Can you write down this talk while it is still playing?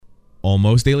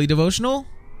Almost Daily Devotional,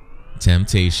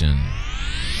 Temptation.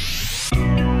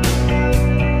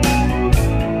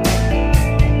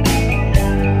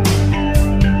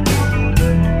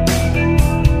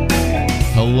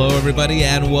 Hello, everybody,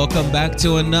 and welcome back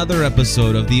to another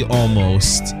episode of the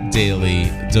Almost Daily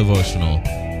Devotional.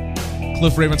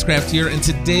 Cliff Ravenscraft here, and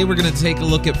today we're going to take a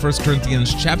look at 1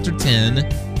 Corinthians chapter 10,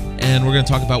 and we're going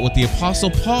to talk about what the Apostle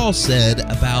Paul said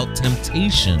about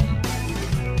temptation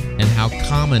and how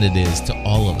common it is to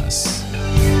all of us.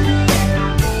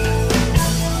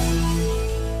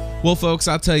 Well, folks,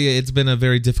 I'll tell you, it's been a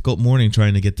very difficult morning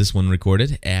trying to get this one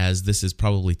recorded, as this is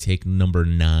probably take number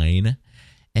 9.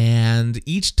 And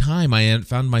each time I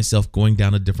found myself going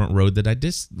down a different road that I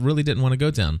just really didn't want to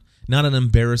go down. Not an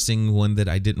embarrassing one that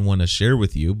I didn't want to share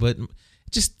with you, but it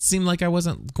just seemed like I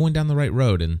wasn't going down the right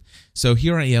road. And so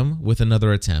here I am with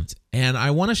another attempt. And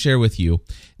I want to share with you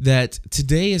that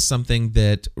today is something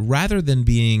that rather than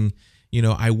being,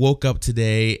 I woke up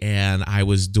today and I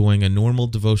was doing a normal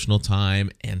devotional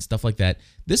time and stuff like that.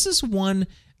 This is one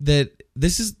that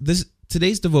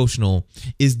today's devotional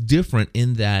is different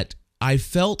in that I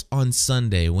felt on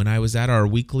Sunday when I was at our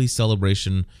weekly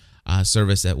celebration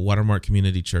service at Watermark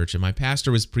Community Church, and my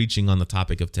pastor was preaching on the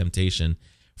topic of temptation.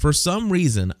 For some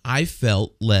reason, I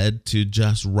felt led to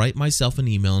just write myself an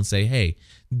email and say, hey,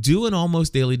 do an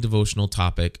almost daily devotional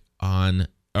topic on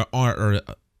or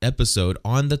episode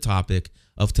on the topic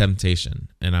of temptation.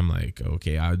 And I'm like,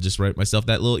 okay, I'll just write myself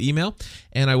that little email.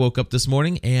 And I woke up this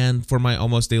morning, and for my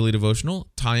almost daily devotional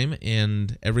time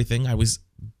and everything, I was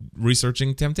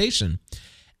researching temptation,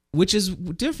 which is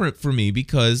different for me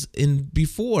because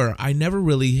before I never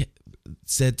really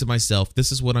said to myself,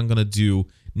 this is what I'm going to do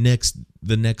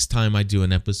the next time I do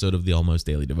an episode of the Almost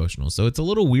Daily Devotional. So it's a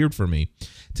little weird for me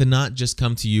to not just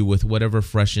come to you with whatever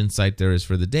fresh insight there is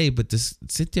for the day, but to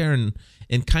sit there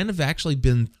and kind of actually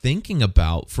been thinking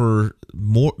about for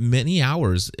many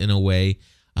hours in a way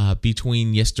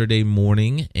between yesterday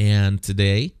morning and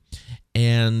today,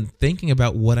 and thinking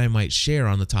about what I might share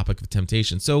on the topic of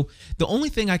temptation. So the only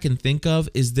thing I can think of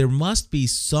is there must be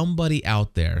somebody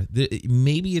out there,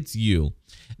 maybe it's you,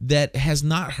 that has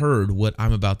not heard what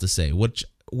I'm about to say, which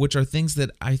are things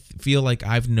that I feel like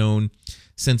I've known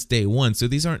since day one. So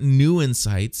these aren't new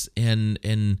insights and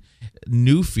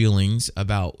new feelings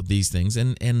about these things.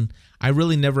 And I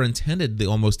really never intended the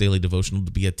Almost Daily Devotional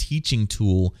to be a teaching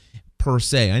tool per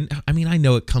se. I mean, I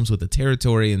know it comes with the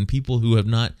territory, and people who have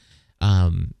not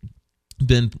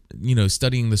been,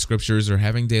 studying the scriptures or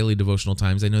having daily devotional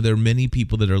times. I know there are many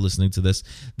people that are listening to this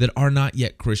that are not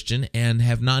yet Christian and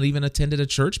have not even attended a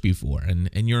church before, and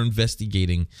you're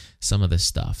investigating some of this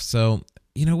stuff. So,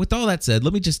 with all that said,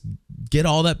 let me just get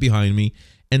all that behind me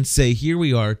and say, here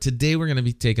we are. Today we're going to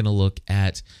be taking a look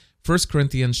at 1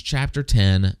 Corinthians chapter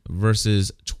 10,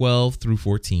 verses 12 through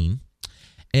 14.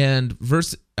 And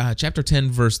chapter 10,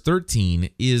 verse 13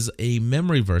 is a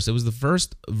memory verse. It was the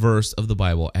first verse of the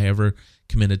Bible I ever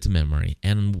committed to memory.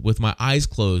 And with my eyes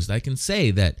closed, I can say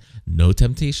that no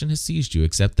temptation has seized you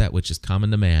except that which is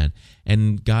common to man.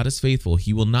 And God is faithful.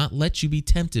 He will not let you be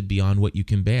tempted beyond what you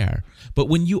can bear. But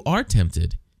when you are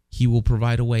tempted, he will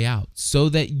provide a way out so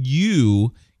that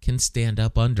you can stand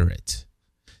up under it.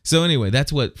 So anyway,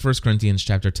 that's what 1 Corinthians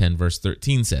chapter 10, verse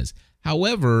 13 says.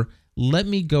 However, let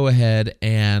me go ahead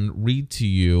and read to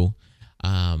you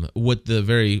what the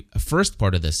very first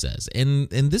part of this says. And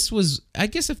this was, I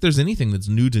guess if there's anything that's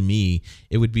new to me,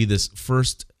 it would be this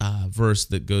first verse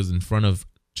that goes in front of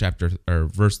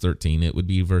verse 13. It would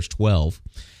be verse 12.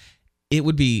 It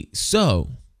would be, so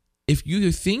if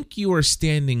you think you are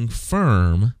standing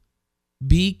firm,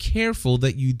 be careful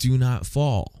that you do not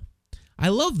fall. I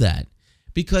love that.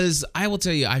 Because I will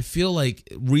tell you, I feel like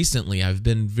recently I've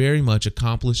been very much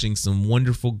accomplishing some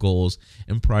wonderful goals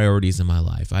and priorities in my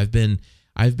life. I've been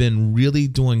really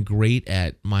doing great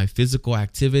at my physical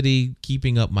activity,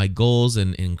 keeping up my goals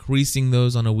and increasing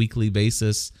those on a weekly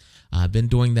basis. I've been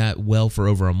doing that well for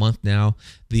over a month now.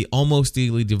 The Almost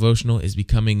Daily Devotional is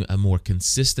becoming a more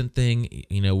consistent thing.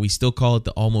 We still call it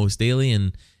the Almost Daily,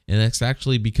 and it's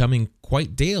actually becoming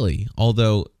quite daily,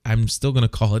 although I'm still going to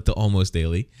call it the Almost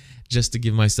Daily, just to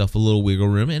give myself a little wiggle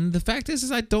room. And the fact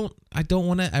is I don't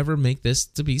want to ever make this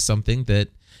to be something that,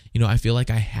 I feel like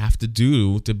I have to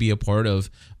do to be a part of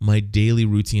my daily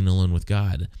routine alone with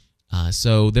God.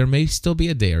 So there may still be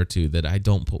a day or two that I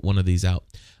don't put one of these out.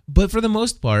 But for the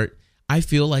most part, I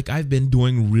feel like I've been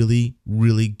doing really,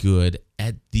 really good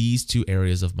at these two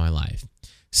areas of my life.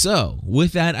 So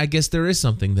with that, I guess there is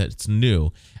something that's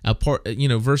new.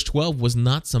 Verse 12 was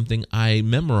not something I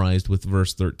memorized with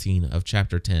verse 13 of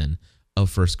chapter 10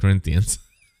 of 1 Corinthians.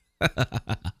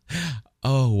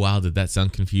 Oh, wow, did that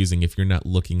sound confusing if you're not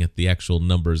looking at the actual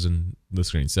numbers in the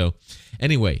screen. So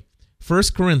anyway, 1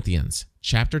 Corinthians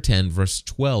chapter 10, verse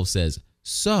 12 says,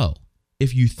 "So,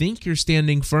 if you think you're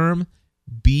standing firm,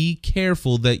 be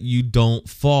careful that you don't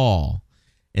fall."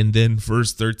 And then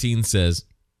verse 13 says,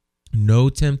 "No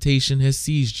temptation has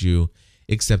seized you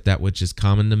except that which is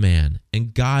common to man.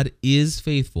 And God is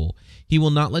faithful. He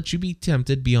will not let you be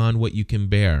tempted beyond what you can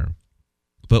bear.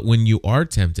 But when you are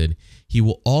tempted, he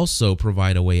will also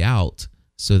provide a way out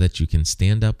so that you can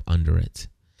stand up under it."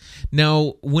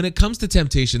 Now, when it comes to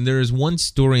temptation, there is one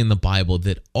story in the Bible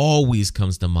that always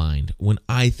comes to mind when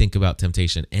I think about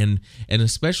temptation, and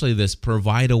especially this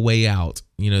provide a way out.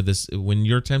 This when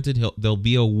you're tempted, there'll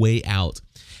be a way out.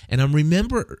 And I'm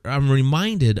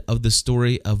reminded of the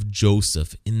story of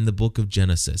Joseph in the book of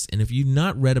Genesis. And if you've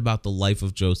not read about the life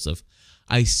of Joseph,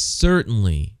 I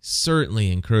certainly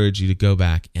encourage you to go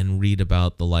back and read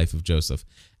about the life of Joseph.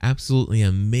 Absolutely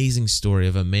amazing story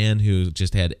of a man who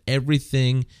just had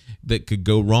everything that could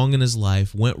go wrong in his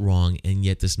life went wrong, and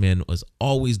yet this man was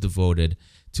always devoted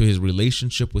to his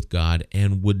relationship with God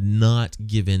and would not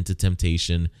give in to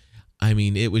temptation. I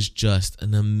mean, it was just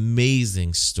an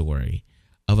amazing story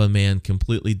of a man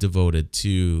completely devoted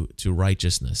to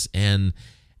righteousness, and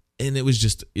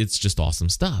it's just awesome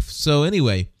stuff. So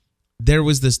anyway, there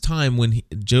was this time when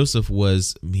Joseph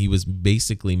was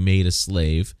basically made a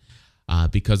slave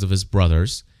because of his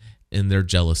brothers and their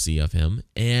jealousy of him,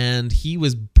 and he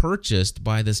was purchased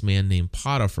by this man named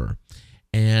Potiphar.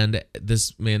 And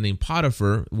this man named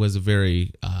Potiphar was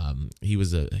he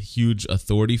was a huge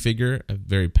authority figure, a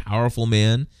very powerful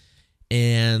man.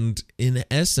 And in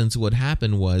essence, what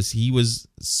happened was he was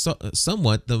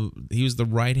he was the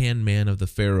right-hand man of the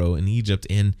Pharaoh in Egypt,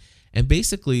 and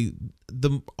basically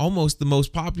the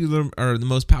most popular or the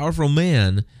most powerful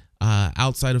man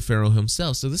outside of Pharaoh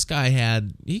himself. So this guy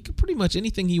he could pretty much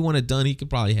anything he wanted done, he could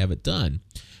probably have it done.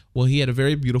 Well, he had a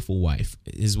very beautiful wife,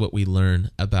 is what we learn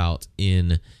about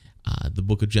in the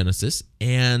book of Genesis,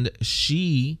 and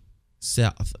she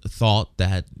thought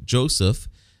that Joseph,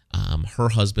 her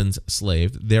husband's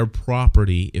slave, their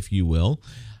property, if you will,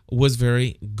 was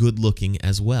very good looking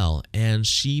as well. And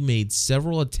she made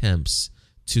several attempts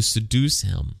to seduce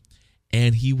him,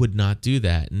 and he would not do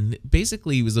that. And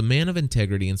basically, he was a man of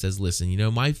integrity and says, "Listen,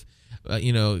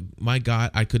 my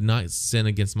God, I could not sin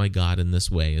against my God in this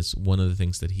way," is one of the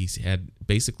things that he had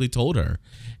basically told her.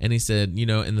 And he said,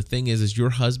 and the thing is your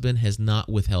husband has not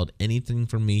withheld anything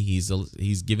from me.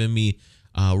 He's given me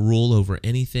rule over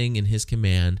anything in his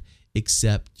command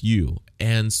except you,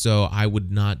 and so I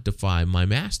would not defy my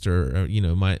master,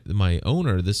 or my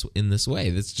owner in this way.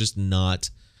 That's just not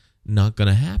going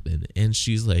to happen. And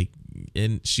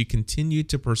she continued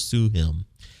to pursue him.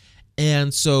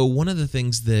 And so one of the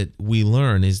things that we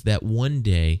learn is that one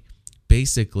day,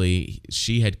 basically,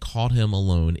 she had caught him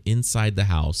alone inside the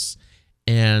house,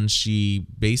 and she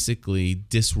basically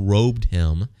disrobed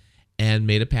him and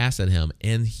made a pass at him,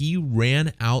 and he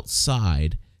ran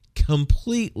outside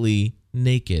completely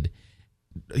naked.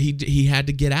 He had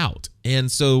to get out.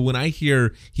 And so when I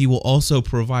hear he will also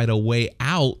provide a way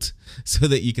out so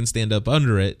that you can stand up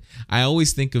under it, I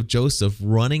always think of Joseph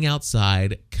running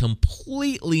outside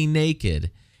completely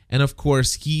naked. And of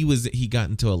course, he got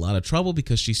into a lot of trouble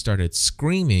because she started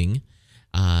screaming.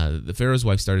 The Pharaoh's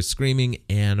wife started screaming,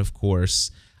 and of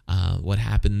course, what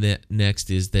happened next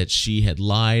is that she had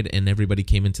lied, and everybody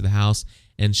came into the house,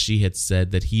 and she had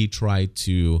said that he tried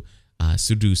to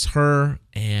seduce her.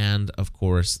 And of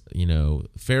course,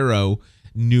 Pharaoh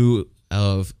knew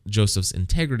of Joseph's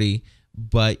integrity,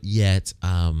 but yet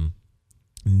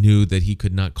knew that he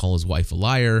could not call his wife a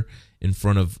liar in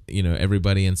front of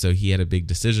everybody, and so he had a big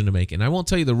decision to make. And I won't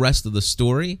tell you the rest of the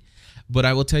story, but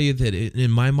I will tell you that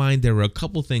in my mind there were a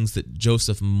couple things that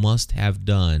Joseph must have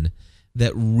done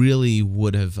that really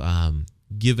would have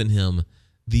given him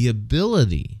the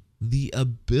ability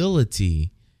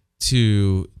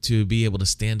to be able to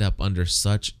stand up under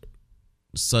such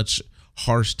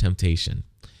harsh temptation.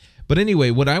 But anyway,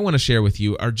 what I want to share with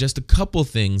you are just a couple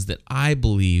things that I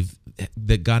believe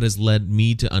that God has led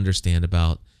me to understand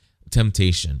about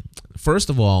temptation. First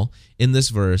of all, in this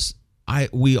verse,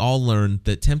 we all learn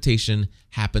that temptation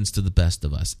happens to the best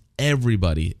of us.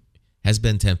 Everybody has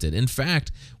been tempted. In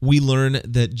fact, we learn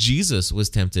that Jesus was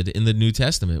tempted in the New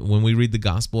Testament. When we read the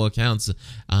gospel accounts,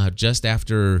 just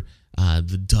after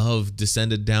the dove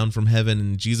descended down from heaven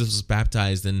and Jesus was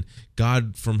baptized, and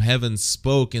God from heaven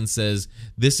spoke and says,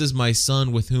 "This is my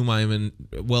son with whom I am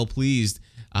well pleased.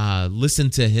 Listen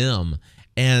to him."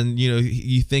 And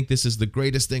you think this is the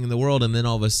greatest thing in the world, and then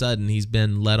all of a sudden he's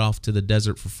been led off to the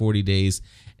desert for 40 days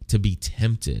to be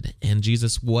tempted, and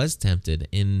Jesus was tempted,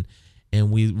 and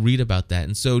we read about that.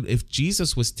 And so if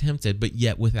Jesus was tempted but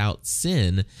yet without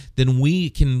sin, then we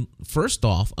can first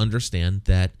off understand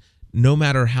that no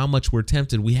matter how much we're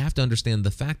tempted, we have to understand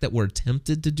the fact that we're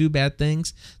tempted to do bad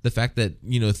things, the fact that,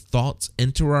 thoughts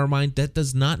enter our mind, that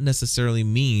does not necessarily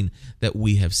mean that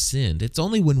we have sinned. It's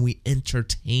only when we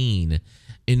entertain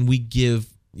and we give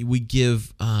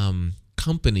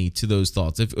company to those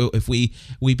thoughts. If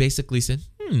we basically said,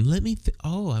 let me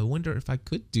I wonder if I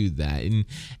could do that,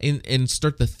 and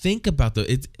start to think about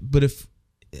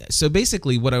so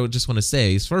basically what I would just want to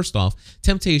say is, first off,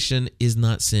 temptation is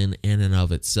not sin in and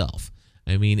of itself.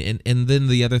 I mean, and then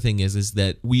the other thing is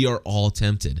that we are all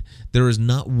tempted. There is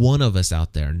not one of us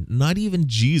out there, not even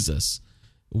Jesus,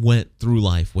 went through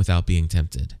life without being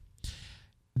tempted.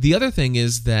 The other thing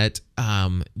is that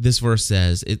this verse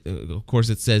says, of course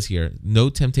it says here, no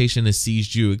temptation has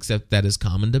seized you except that is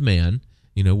common to man.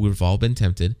 We've all been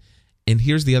tempted. And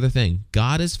here's the other thing.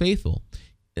 God is faithful.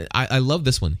 I love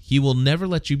this one. He will never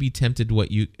let you be tempted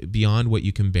beyond what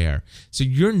you can bear. So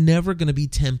you're never going to be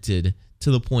tempted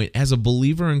to the point, as a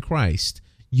believer in Christ,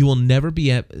 you will never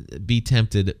be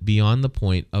tempted beyond the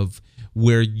point of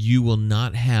where you will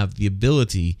not have the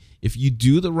ability, if you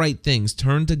do the right things,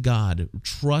 turn to God,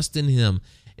 trust in Him.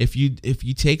 If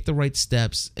you take the right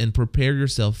steps and prepare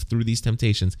yourself through these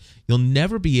temptations, you'll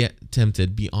never be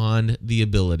tempted beyond the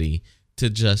ability to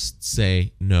just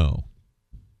say no,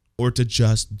 or to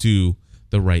just do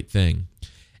the right thing.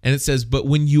 And it says, but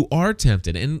when you are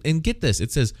tempted, and get this,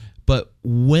 it says, but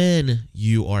when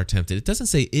you are tempted. It doesn't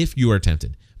say if you are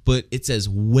tempted, but it says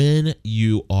when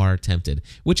you are tempted,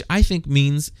 which I think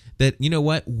means that,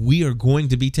 we are going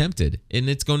to be tempted, and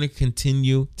it's going to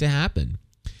continue to happen.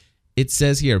 It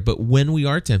says here, but when we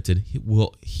are tempted,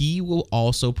 he will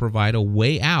also provide a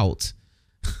way out.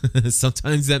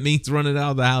 Sometimes that means running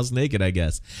out of the house naked, I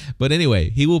guess. But anyway,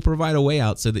 He will provide a way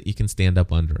out so that you can stand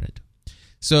up under it.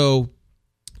 So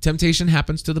temptation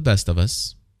happens to the best of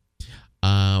us.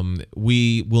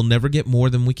 We will never get more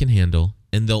than we can handle,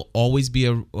 and there'll always be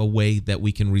a way that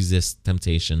we can resist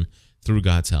temptation through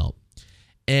God's help.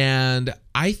 And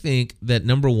I think that,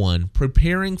 number one,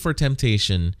 preparing for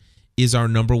temptation is our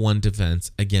number one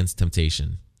defense against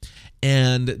temptation.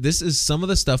 And this is some of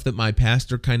the stuff that my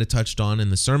pastor kind of touched on in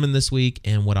the sermon this week,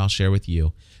 and what I'll share with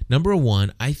you. Number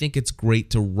one, I think it's great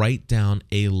to write down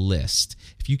a list.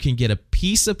 If you can get a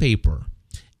piece of paper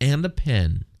and a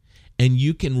pen, and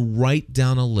you can write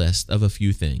down a list of a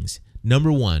few things.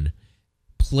 Number one,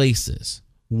 places.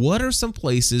 What are some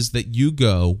places that you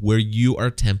go where you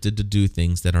are tempted to do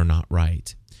things that are not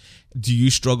right? Do you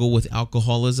struggle with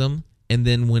alcoholism? And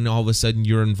then when all of a sudden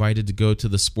you're invited to go to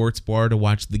the sports bar to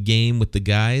watch the game with the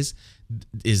guys,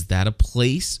 is that a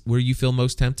place where you feel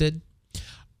most tempted?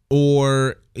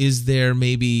 Or is there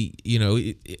maybe,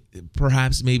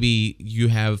 perhaps maybe you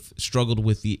have struggled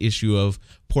with the issue of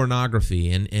pornography,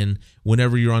 and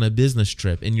whenever you're on a business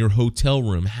trip and your hotel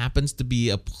room happens to be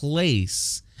a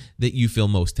place that you feel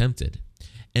most tempted.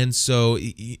 And so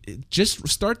just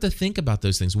start to think about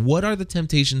those things. What are the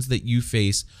temptations that you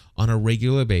face on a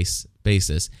regular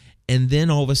basis? And then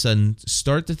all of a sudden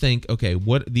start to think, okay,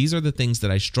 these are the things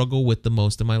that I struggle with the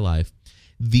most in my life.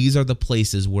 These are the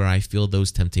places where I feel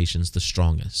those temptations the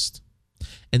strongest.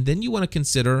 And then you want to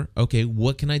consider, okay,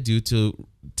 what can I do to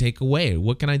take away?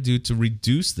 What can I do to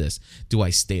reduce this? Do I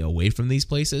stay away from these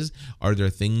places? Are there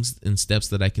things and steps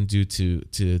that I can do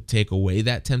to take away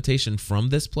that temptation from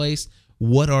this place?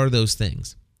 What are those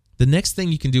things? The next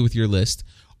thing you can do with your list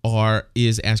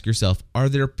is ask yourself, are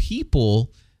there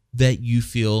people that you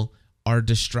feel are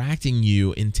distracting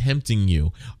you and tempting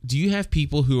you? Do you have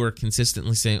people who are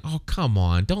consistently saying, oh, come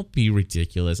on, don't be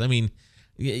ridiculous? I mean,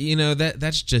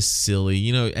 that's just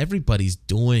silly. Everybody's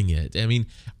doing it. I mean,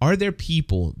 are there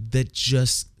people that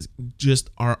just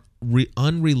are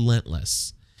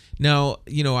unrelentless? Now,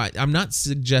 I'm not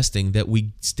suggesting that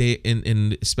we stay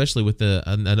in, especially with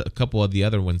a couple of the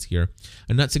other ones here.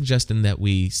 I'm not suggesting that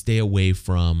we stay away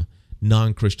from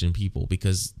non-Christian people,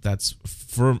 because that's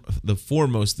the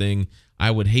foremost thing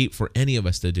I would hate for any of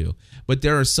us to do. But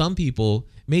there are some people,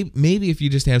 maybe if you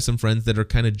just have some friends that are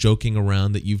kind of joking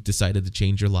around that you've decided to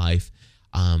change your life,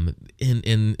 and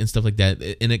stuff like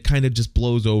that, and it kind of just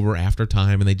blows over after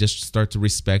time, and they just start to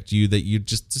respect you, that you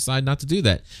just decide not to do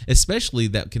that. Especially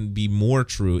that can be more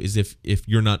true is if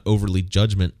you're not overly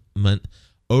judgmental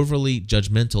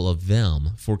of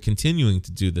them for continuing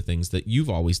to do the things that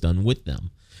you've always done with them.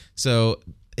 So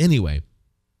anyway,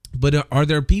 but are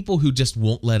there people who just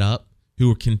won't let up, who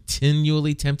are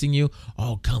continually tempting you?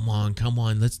 Oh, come on,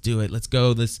 let's do it. Let's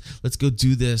go do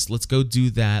this. Let's go do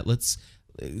that.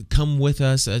 come with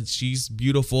us. She's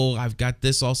beautiful. I've got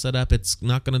this all set up. It's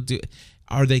not going to do.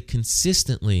 Are they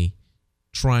consistently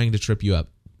trying to trip you up?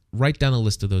 Write down a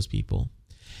list of those people.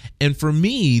 And for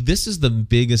me, this is the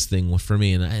biggest thing for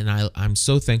me, and I'm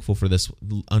so thankful for this,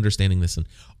 understanding this. And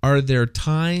are there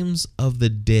times of the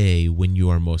day when you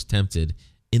are most tempted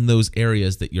in those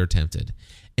areas that you're tempted?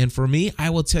 And for me,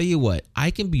 I will tell you what, I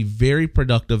can be very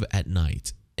productive at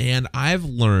night. And I've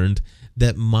learned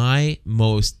that my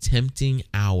most tempting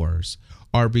hours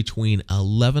are between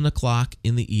 11 o'clock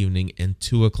in the evening and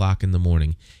 2 o'clock in the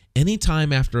morning.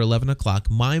 Anytime after 11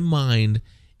 o'clock, my mind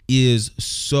is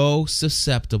so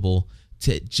susceptible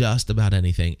to just about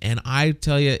anything. And I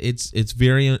tell you, it's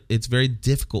very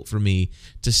difficult for me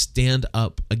to stand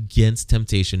up against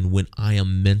temptation when I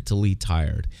am mentally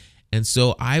tired. And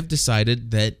so I've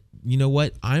decided that, you know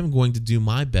what, I'm going to do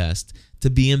my best to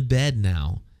be in bed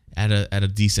now at a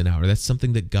decent hour. That's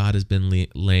something that God has been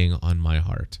laying on my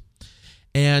heart.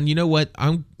 And you know what?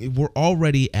 We're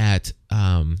already at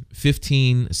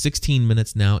 16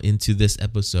 minutes now into this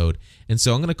episode. And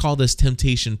so I'm going to call this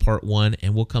Temptation Part 1,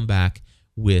 and we'll come back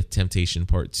with Temptation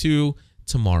Part 2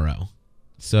 tomorrow.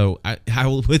 So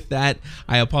with that,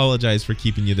 I apologize for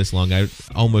keeping you this long. I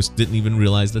almost didn't even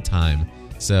realize the time.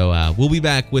 So we'll be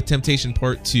back with Temptation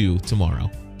Part 2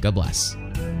 tomorrow. God bless.